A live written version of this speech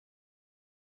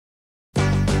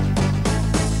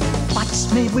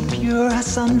made with pure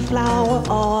sunflower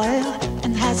oil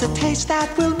and has a taste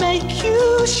that will make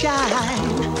you shine.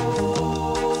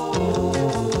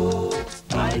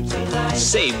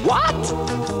 Say what?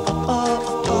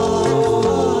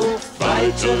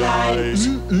 Vitalize.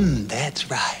 That's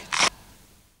right.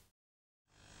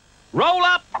 Roll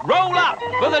up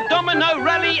for the Domino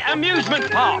Rally Amusement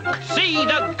Park. See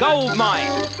the gold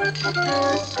mine,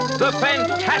 the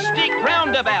fantastic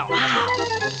roundabout,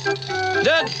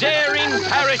 the daring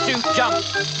parachute jump,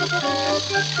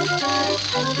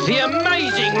 the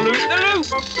amazing loop-the-loop,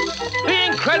 the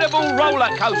incredible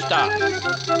roller coaster,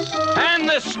 and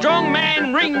the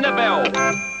strongman ring the bell.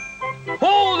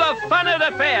 All the fun of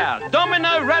the fair.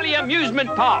 Domino Rally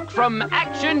Amusement Park from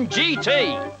Action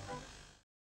GT.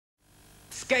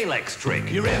 Scalex trick.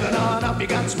 You're revving on up, you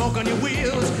got smoke on your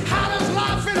wheels. How does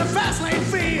life in a fast lane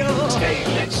feel?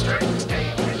 Scalex trick,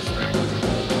 Scalex trick.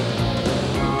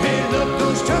 Hey, look,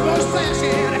 those turbos flashing,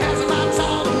 it has the lights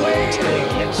all the way.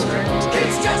 Scalex trick.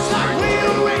 It's just like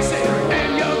wheel racing,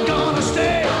 and you're gonna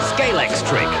stay. Scalex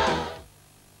trick.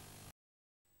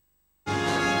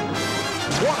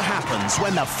 What happens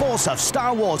when the force of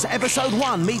Star Wars Episode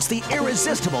 1 meets the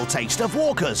irresistible taste of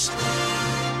Walkers?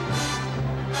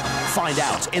 Find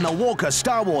out in the Walker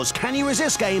Star Wars Can You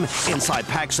Resist game inside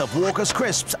packs of Walker's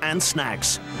crisps and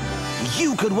snacks.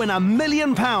 You could win £1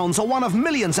 million or one of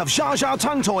millions of Jar Jar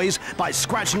tongue toys by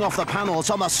scratching off the panels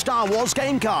on the Star Wars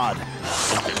game card.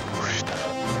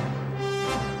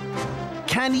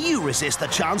 Can you resist the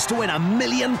chance to win £1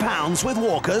 million with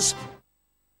Walkers?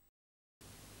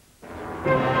 On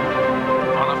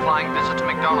a flying visit to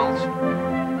McDonald's.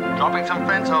 Dropping some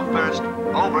friends off first.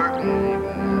 Over.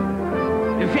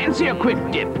 Fancy a quick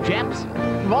dip, chaps?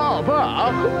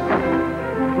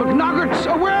 McNuggets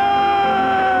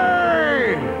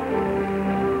away!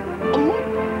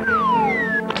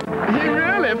 He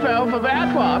really fell for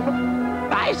that one.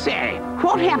 I say,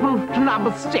 what happened to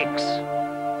number 6?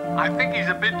 I think he's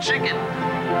a bit chicken.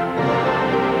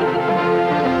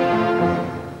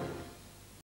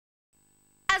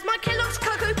 As my Kellogg's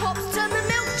Cocoa Pops turned the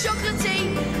milk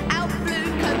chocolatey, out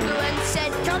flew Coco and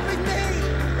said, "Come with me."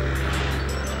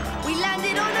 We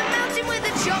landed on a mountain with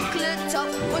a chocolate top.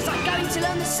 Was I going to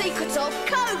learn the secret of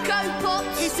Cocoa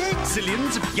Pops? Is it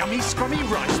zillions of yummy, scrummy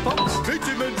rice pops?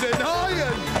 Vitamins and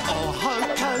iron. Oh, ho,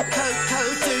 co,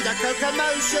 do the cocoa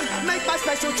motion. Make my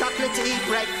special chocolatey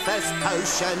breakfast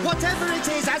potion. Whatever it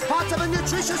is, as part of a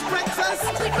nutritious breakfast.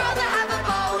 We'd rather have a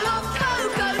bowl of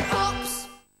Cocoa Pops.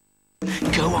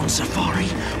 Go on safari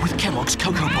with Kellogg's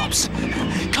Cocoa Pops.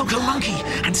 Cocoa Monkey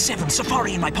and 7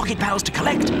 Safari in My Pocket Pals to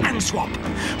collect and swap.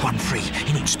 1 free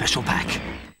in each special pack.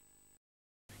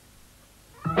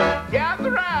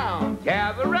 Gather round,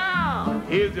 gather round.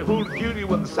 Here's your hula cutie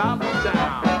with the soft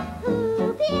sound.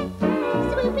 Hoop it,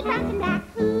 swoop it round the neck.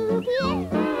 Hoop it,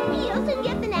 you'll soon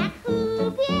get the neck.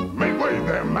 Hoop it. Make way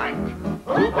there, Mike.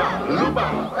 Hoopa, loopa,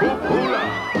 hoop hula.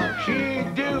 She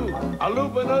do a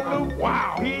loop and a loop.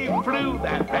 Wow, he flew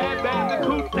that bad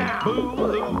bandicoot now.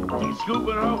 Boo-hoo, he's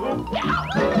scooping her hoop.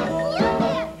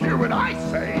 Hear what I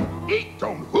say, eat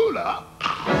don't hula.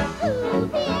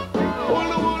 Hoop it.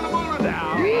 Hula, hula, hula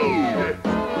down. Eat it.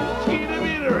 Skeet it,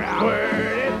 beat it around.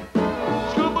 Word it.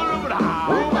 Scoop it over the house.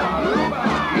 Hoopa, loopa,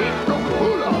 eat don't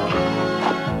hula.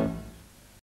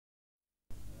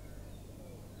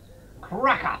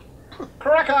 Cracker.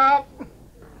 Cracker.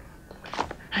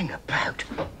 Hang about.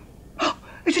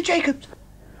 It's a Jacobs.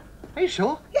 Are you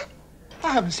sure? Yeah.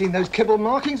 I haven't seen those kibbled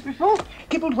markings before.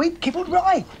 Kibbled wheat, kibbled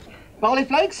rye. Barley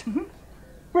flakes.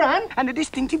 Bran. And a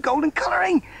distinctive golden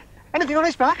colouring. Anything on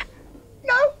his back?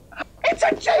 No. It's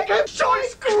a Jacob's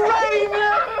Choice Grain!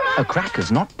 A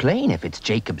cracker's not plain if it's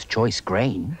Jacob's Choice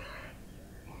Grain.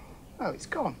 Oh, it's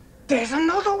gone. There's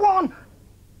another one.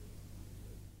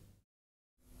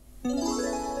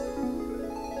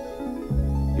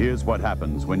 Here's what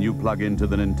happens when you plug into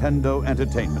the Nintendo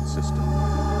Entertainment System.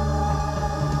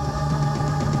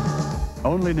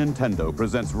 Only Nintendo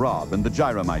presents Rob in the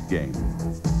Gyromite game,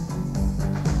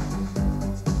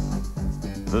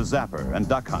 the Zapper and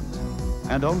Duck Hunt.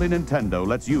 And only Nintendo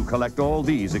lets you collect all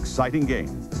these exciting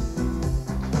games.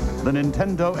 The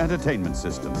Nintendo Entertainment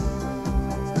System.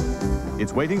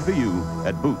 It's waiting for you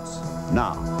at Boots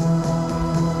now.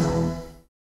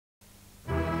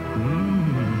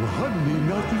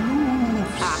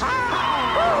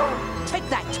 Take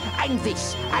that, and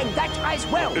this, and that as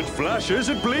well. It flashes,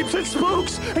 it bleeps, it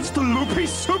spooks. It's the Loopy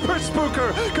Super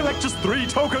Spooker. Collect just 3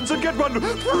 tokens and get one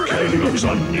free. Kellogg's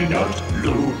Onion Nut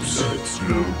Loops. It's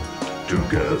loop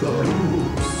together.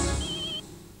 Loops.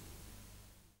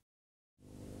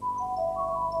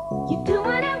 You do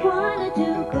what I wanna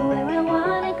do, go where I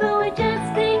wanna go, I just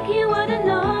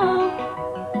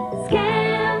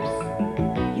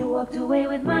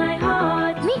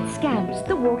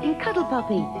walking cuddle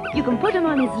puppy. You can put him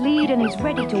on his lead and he's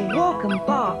ready to walk and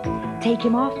bark. Take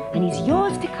him off and he's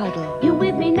yours to cuddle. You're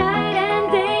with me night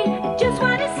and day. Just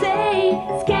want to say,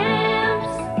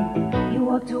 Scamps, you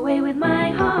walked away with my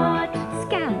heart.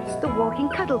 Scamps, the walking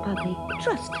cuddle puppy.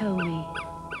 Trust Tony.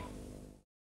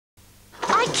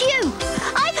 IQ!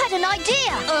 I've had an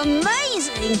idea!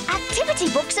 Amazing! Activity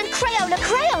books and Crayola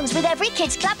crayons with every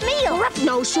Kids Club meal. That's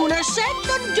no sooner said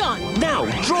than done. Now,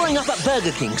 drawing up at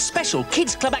Burger King special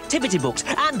Kids Club activity books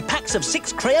and packs of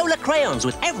 6 Crayola crayons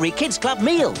with every Kids Club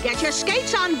meal. Get your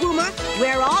skates on, Boomer.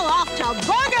 We're all off to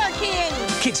Burger King.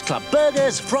 Kids Club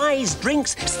burgers, fries,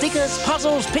 drinks, stickers,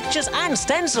 puzzles, pictures and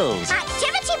stencils.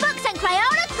 Activity books and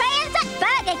Crayola crayons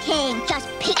at Burger King. Just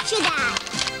picture that.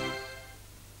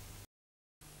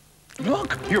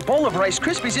 Look, your bowl of Rice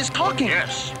Krispies is talking.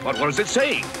 Yes, but what does it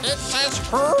say? It says,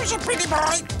 who's a pretty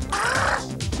boy?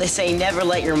 They say never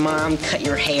let your mom cut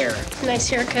your hair. Nice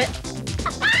haircut.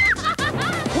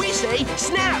 We say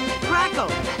snap,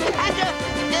 crackle, and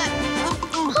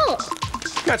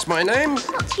That's my name.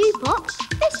 Not you, Pop.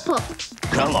 This Pop.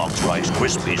 Kellogg's Rice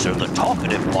Krispies are the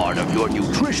talkative part of your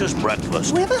nutritious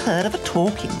breakfast. Ever heard of a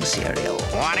talking cereal?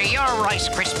 What do your Rice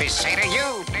Krispies say to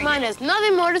you? Mine has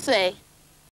nothing more to say.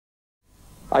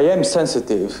 I am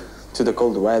sensitive to the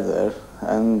cold weather,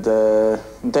 and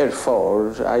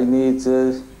therefore I need,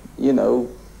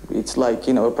 it's like,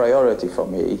 a priority for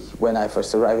me when I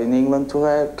first arrived in England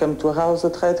to come to a house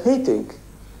that had heating.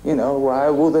 I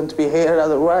wouldn't be here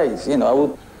otherwise.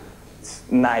 It's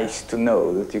nice to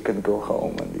know that you can go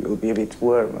home and you'll be a bit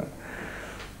warmer.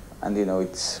 And,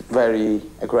 it's very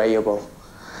agreeable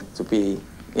to be,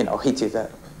 heated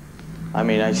up. I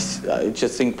mean, I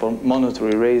just think for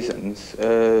monetary reasons,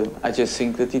 I just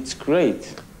think that it's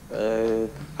great. I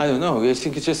don't know, I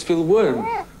think it just feels warm,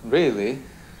 really.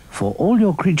 For all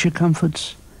your creature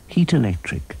comforts, Heat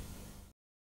Electric.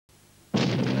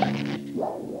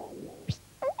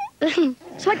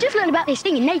 So I just learned about this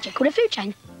thing in nature called a food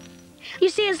chain. You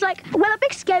see, it's like, well, a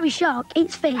big scary shark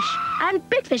eats fish, and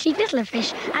big fish eat littler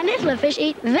fish, and littler fish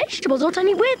eat vegetables or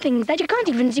tiny weird things that you can't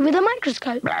even see with a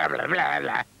microscope. Blah, blah, blah,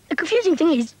 blah. The confusing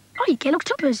thing is, I eat Kellogg's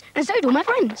toppers, and so do all my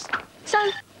friends. So,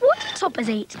 what do toppers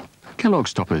eat?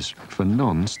 Kellogg's toppers, for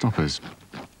non-stoppers.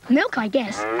 Milk, I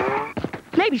guess.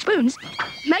 Maybe spoons.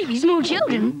 Maybe small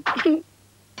children.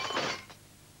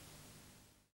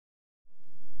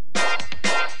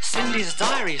 Cindy's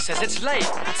diary says it's late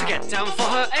to get down for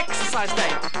her exercise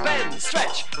day. Bend,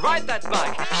 stretch, ride that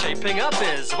bike. Shaping up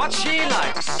is what she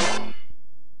likes.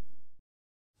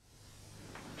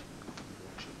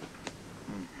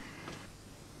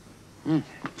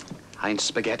 Heinz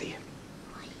spaghetti.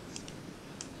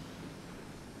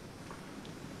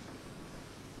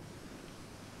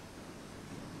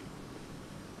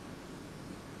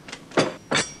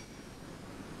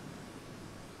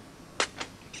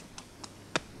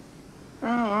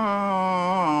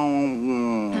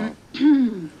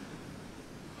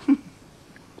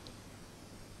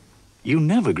 You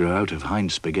never grow out of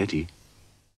Heinz spaghetti.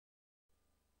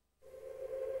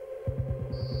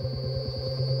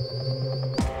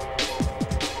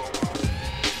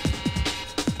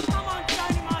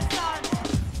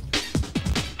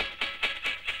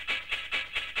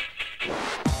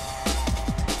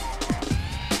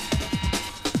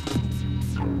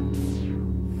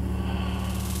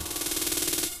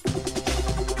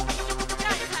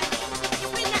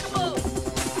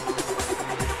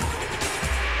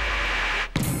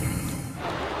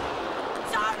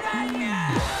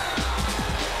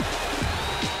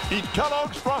 Eat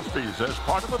Kellogg's Frosties as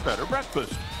part of a better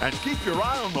breakfast. And keep your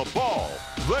eye on the ball.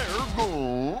 They're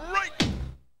great!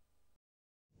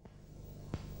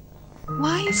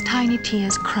 Why is Tiny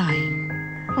Tears crying?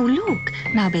 Oh, look,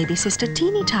 now baby sister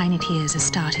Teeny Tiny Tears has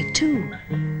started too.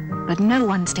 But no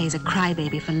one stays a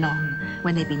crybaby for long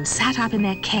when they've been sat up in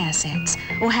their care sets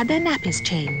or had their nappies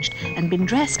changed and been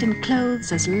dressed in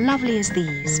clothes as lovely as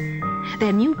these.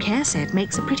 Their new care set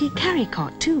makes a pretty carry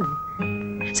cot too.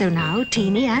 So now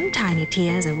Teeny and Tiny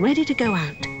Tears are ready to go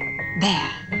out.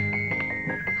 There.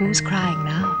 Who's crying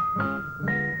now?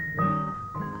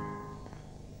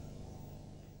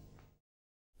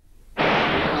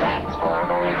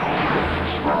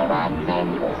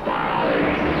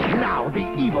 Now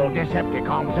the evil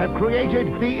Decepticons have created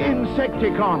the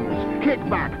Insecticons.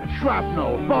 Kickback,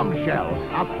 shrapnel, bombshell,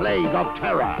 a plague of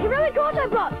terror. Heroic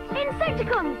Autobots!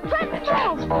 Insecticons!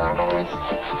 Transform!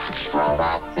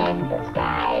 Robots in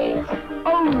disguise.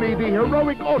 Only the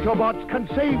heroic Autobots can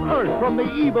save Earth from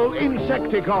the evil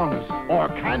Insecticons. Or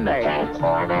can they?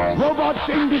 Robots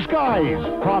in Disguise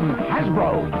from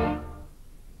Hasbro.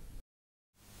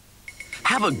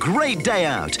 Have a great day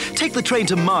out. Take the train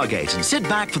to Margate and sit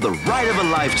back for the ride of a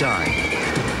lifetime.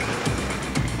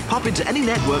 Hop into any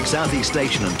network Southeast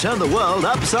station and turn the world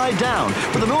upside down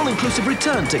with an all-inclusive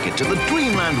return ticket to the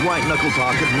Dreamland White Knuckle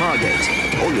Park at Margate.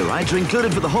 All your rides are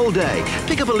included for the whole day.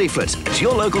 Pick up a leaflet at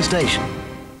your local station.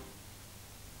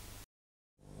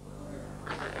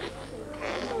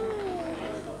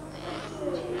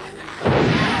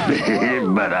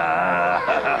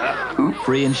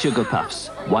 Free and Sugar Puffs,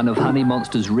 one of Honey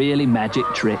Monster's really magic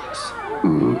tricks.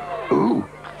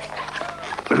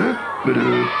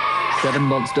 7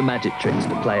 monster magic tricks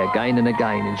to play again and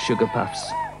again in Sugar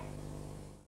Puffs.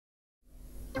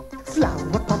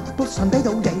 Flower pop Sunday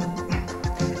all day,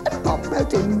 and pop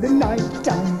out in the night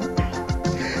time.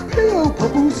 Pillow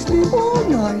bubbles sleep all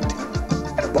night,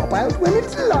 and pop out when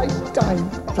it's light time.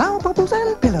 Flower bubbles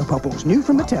and pillow bubbles, new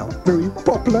from Mattel. Very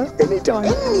popular anytime.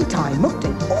 Any time of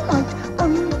day or night,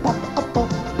 only pop, pop,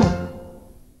 pop.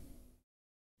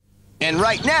 And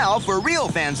right now, for real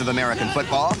fans of American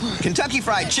football, Kentucky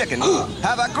Fried Chicken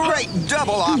have a great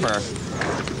double offer.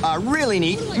 A really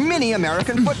neat mini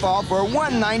American football for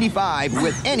 $1.95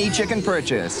 with any chicken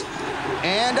purchase.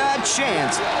 And a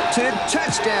chance to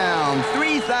touchdown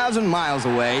 3,000 miles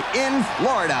away in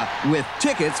Florida with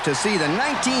tickets to see the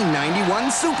 1991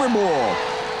 Super Bowl.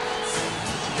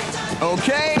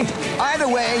 Okay, either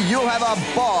way, you'll have a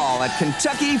ball at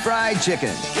Kentucky Fried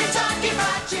Chicken. Kentucky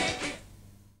Fried Chicken.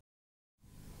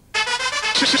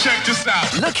 Check this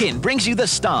out. Look-In brings you the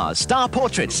stars, star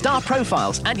portraits, star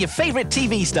profiles, and your favorite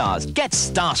TV stars. Get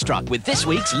starstruck with this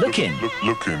week's Look-In.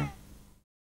 Look-In.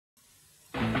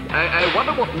 I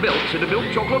wonder what melts in a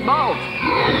milk chocolate mouth.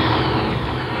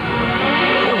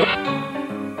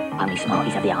 Only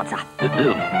Smarties have the answer.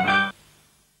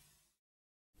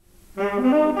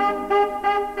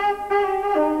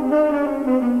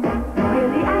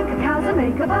 Really, anchor cows that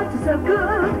make a butter so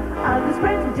good. Other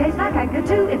spreads would taste like anchor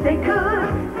too if they could.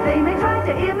 They may try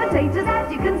to imitate us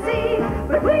as you can see,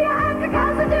 but we are anchor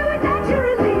cows that do it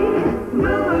naturally.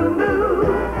 Moo, moo, moo.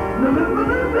 Moo, moo, moo,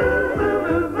 moo,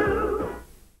 moo, moo,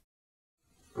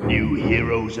 moo. New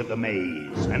heroes of the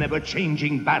maze, an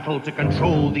ever-changing battle to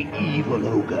control the evil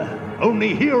ogre.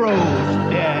 Only heroes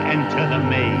dare enter the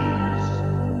maze.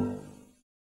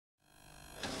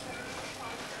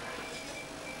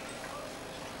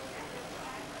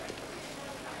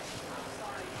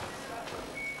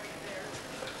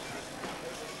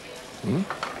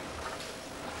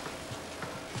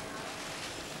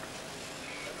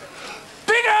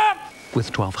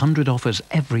 With 1,200 offers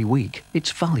every week,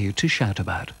 it's value to shout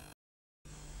about.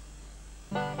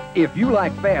 If you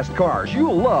like fast cars,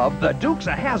 you'll love the Dukes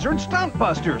of Hazzard Stunt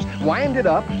Busters. Wind it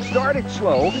up, start it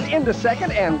slow, into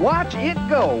second, and watch it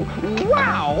go.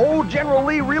 Wow! Old General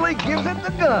Lee really gives it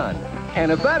the gun. And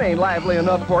if that ain't lively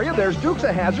enough for you, there's Dukes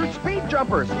of Hazzard Speed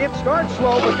Jumpers. It starts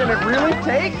slow, but then it really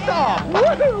takes off.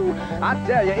 Woohoo! I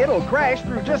tell you, it'll crash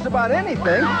through just about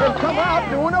anything and come out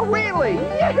doing a wheelie.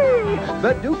 Yahoo!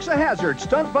 The Dukes of Hazzard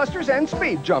Stunt Busters and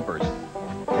Speed Jumpers.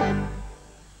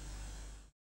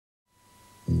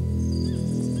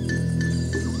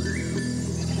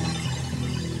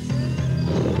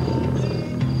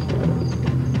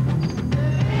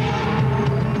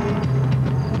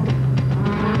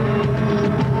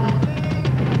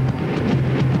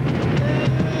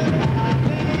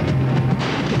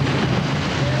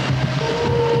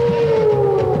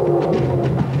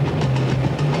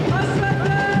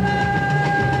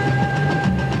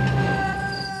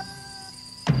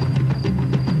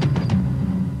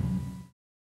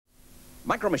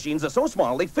 Micro Machines are so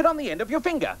small they fit on the end of your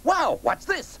finger. Wow, what's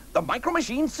this? The Micro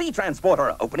Machine Sea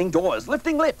Transporter. Opening doors,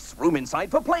 lifting lifts, room inside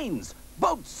for planes,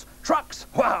 boats, trucks.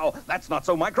 Wow, that's not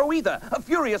so micro either. A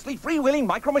furiously freewheeling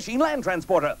Micro Machine Land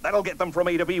Transporter. That'll get them from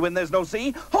A to B when there's no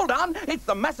sea. Hold on, it's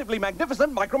the massively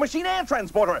magnificent Micro Machine Air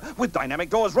Transporter with dynamic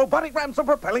doors, robotic ramps, and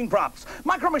propelling props.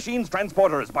 Micro Machines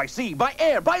transporters by sea, by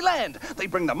air, by land. They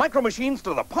bring the Micro Machines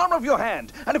to the palm of your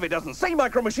hand. And if it doesn't say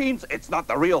Micro Machines, it's not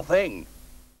the real thing.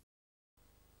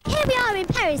 Here we are in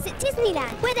Paris at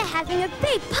Disneyland, where they're having a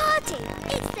big party.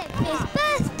 It's their 5th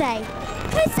birthday.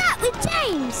 Who's that with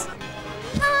James?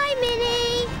 Hi,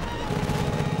 Minnie.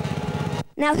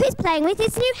 Now who's playing with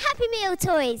his new Happy Meal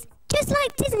toys? Just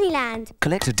like Disneyland.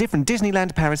 Collect a different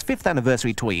Disneyland Paris 5th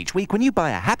anniversary toy each week when you buy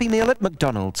a Happy Meal at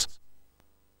McDonald's.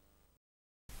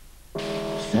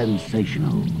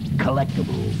 Sensational,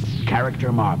 collectibles,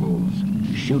 character marbles,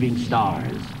 shooting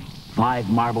stars. 5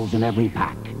 marbles in every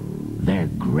pack. They're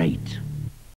great.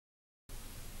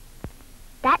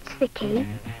 That's the key.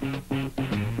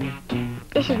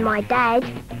 This is my dad.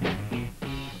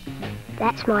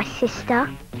 That's my sister.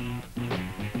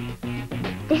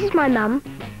 This is my mum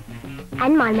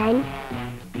and my nan.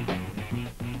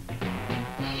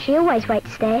 She always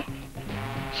waits there.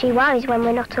 She worries when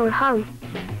we're not all home.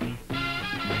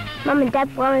 Mum and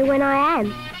Dad worry when I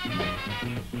am.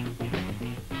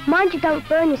 Mind you don't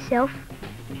burn yourself.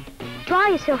 Dry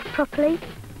yourself properly.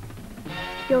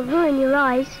 You'll ruin your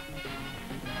eyes.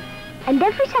 And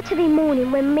every Saturday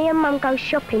morning when me and Mum go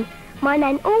shopping, my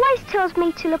nan always tells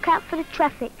me to look out for the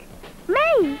traffic.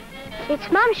 Me?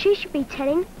 It's Mum she should be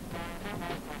telling.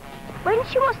 When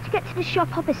she wants to get to the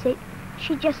shop opposite,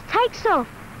 she just takes off.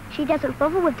 She doesn't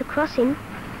bother with the crossing.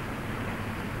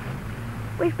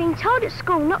 We've been told at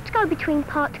school not to go between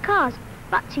parked cars,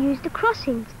 but to use the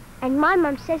crossings. And my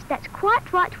mum says that's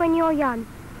quite right when you're young.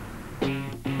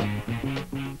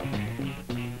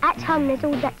 At home there's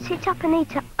all that sit up and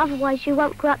eat up, otherwise you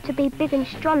won't grow up to be big and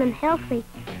strong and healthy.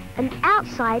 And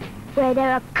outside, where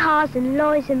there are cars and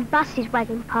lorries and buses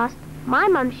wagging past, my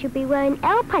mum should be wearing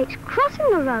L plates crossing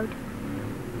the road.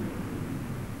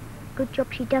 Good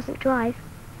job she doesn't drive.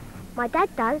 My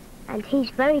dad does, and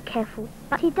he's very careful,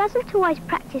 but he doesn't always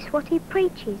practice what he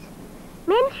preaches.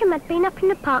 Me and him had been up in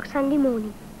the park Sunday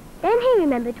morning. Then he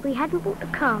remembered we hadn't bought the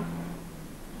car.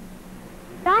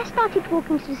 So I started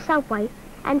walking to the subway,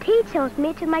 and he tells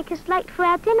me to make us late for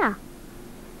our dinner.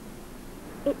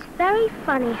 It's very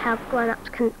funny how grown-ups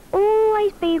can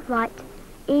always be right,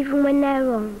 even when they're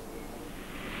wrong.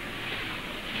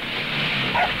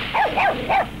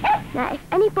 Now, if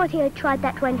anybody had tried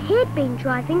that when he'd been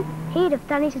driving, he'd have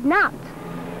done his nut.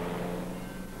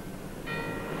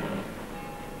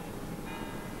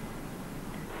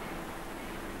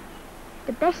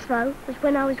 The best, though, was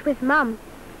when I was with Mum.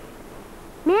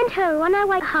 Me and her were on our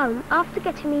way home after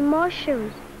getting me more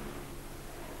shoes.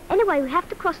 Anyway, we have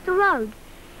to cross the road,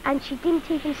 and she didn't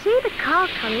even see the car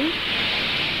coming.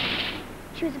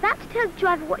 She was about to tell the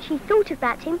driver what she thought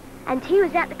about him, and he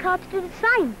was out the car to do the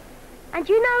same. And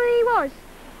you know who he was?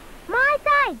 My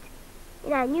dad!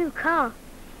 In our new car.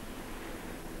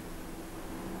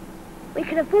 We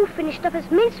could have all finished up as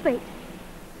mincemeat.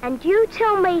 And you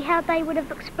tell me how they would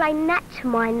have explained that to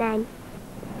my nan.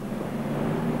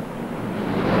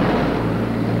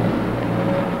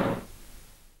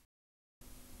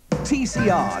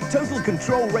 TCR, Total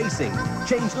Control Racing.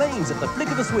 Change lanes at the flick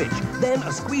of a switch, then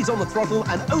a squeeze on the throttle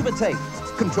and overtake.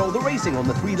 Control the racing on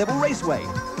the 3-level raceway.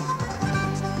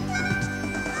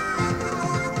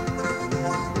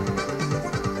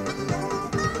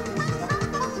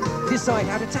 Decide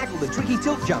how to tackle the tricky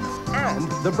tilt jump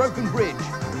and the broken bridge.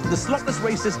 The slotless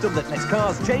race system that lets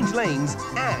cars change lanes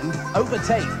and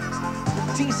overtake.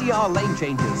 TCR Lane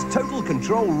Changers, Total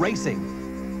Control Racing.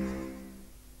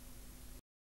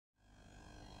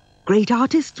 Great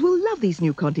artists will love these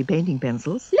new Conti painting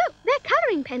pencils. Look, they're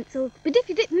colouring pencils, but if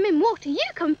you dip them in water, you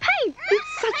can paint.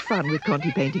 It's such fun with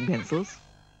Conti painting pencils.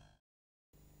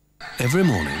 Every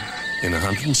morning, in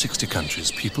 160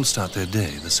 countries, people start their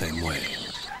day the same way,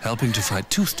 helping to fight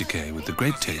tooth decay with the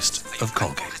great taste of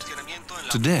Colgate.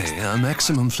 Today, our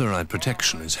maximum fluoride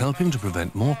protection is helping to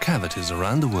prevent more cavities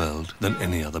around the world than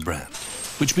any other brand.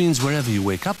 Which means wherever you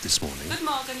wake up this morning,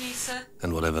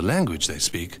 and whatever language they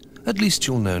speak, at least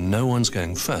you'll know no one's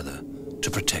going further to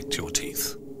protect your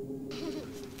teeth.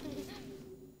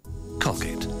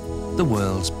 Colgate, the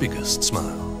world's biggest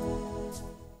smile.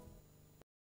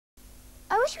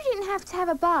 I wish we didn't have to have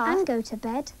a bath and go to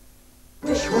bed.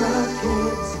 Wish world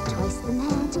kids. Twice the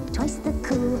magic, twice the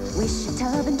cool. Wish a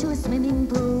tub into a swimming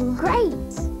pool. Great!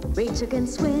 Rachel can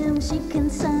swim, she can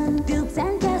sun. Dukes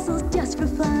and castles just for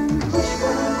fun. Wish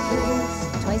world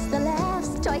kids. Twice the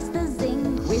laughs, twice the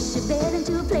zing. Wish a bed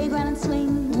into a playground and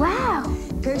swing. Wow!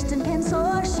 Kirsten can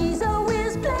soar, she's a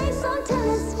whiz. Play some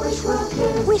tennis. Wish world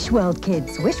kids. Wish World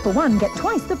Kids. Wish for one, get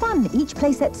twice the fun. Each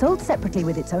playset sold separately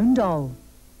with its own doll.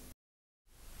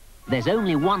 There's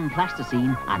only one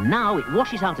plasticine, and now it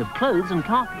washes out of clothes and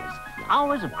carpets.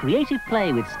 Hours of creative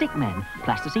play with Stickmen,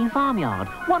 Plasticine Farmyard,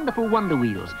 wonderful Wonder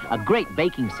Wheels, a great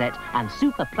baking set, and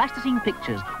super plasticine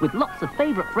pictures with lots of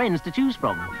favourite friends to choose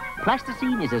from.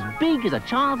 Plasticine is as big as a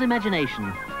child's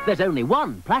imagination. There's only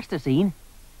one plasticine.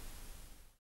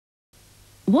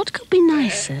 What could be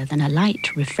nicer than a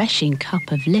light, refreshing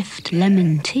cup of Lift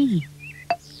lemon tea?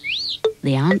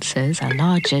 The answer's a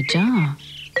larger jar.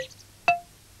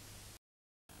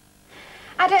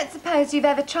 I don't suppose you've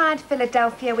ever tried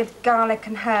Philadelphia with garlic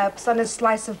and herbs on a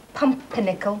slice of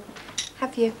pumpernickel,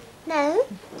 have you? No.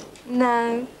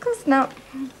 No, of course not.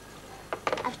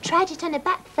 I've tried it on a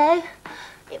bat, though.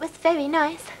 It was very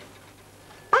nice.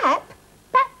 Bat?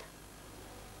 Bat.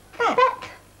 Bat? Bat.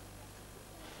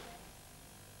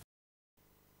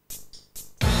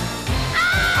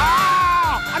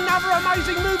 Ah! Another of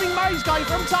amazing moving maze game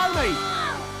from Tony.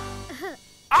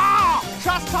 Ah!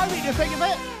 Trust Tony to think of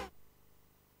it.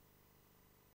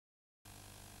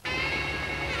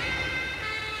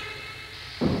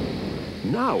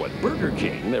 Now at Burger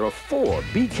King, there are 4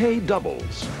 BK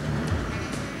doubles.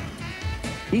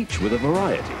 Each with a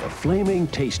variety of flaming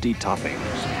tasty toppings.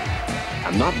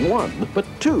 And not 1, but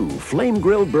 2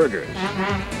 flame-grilled burgers.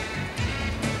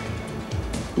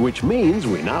 Which means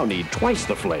we now need twice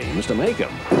the flames to make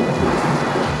them.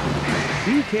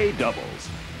 BK doubles.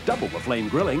 Double the flame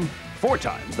grilling, 4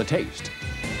 times the taste.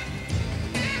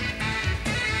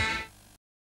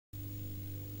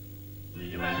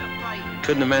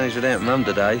 Couldn't have managed without Mum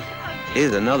today.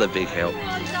 Here's another big help.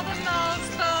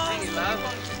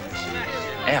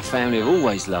 Our family have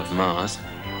always loved Mars.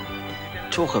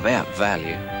 Talk about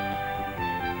value.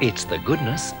 It's the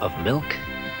goodness of milk,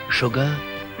 sugar,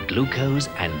 glucose,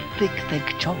 and thick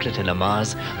chocolate in a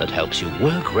Mars that helps you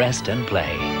work, rest, and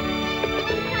play.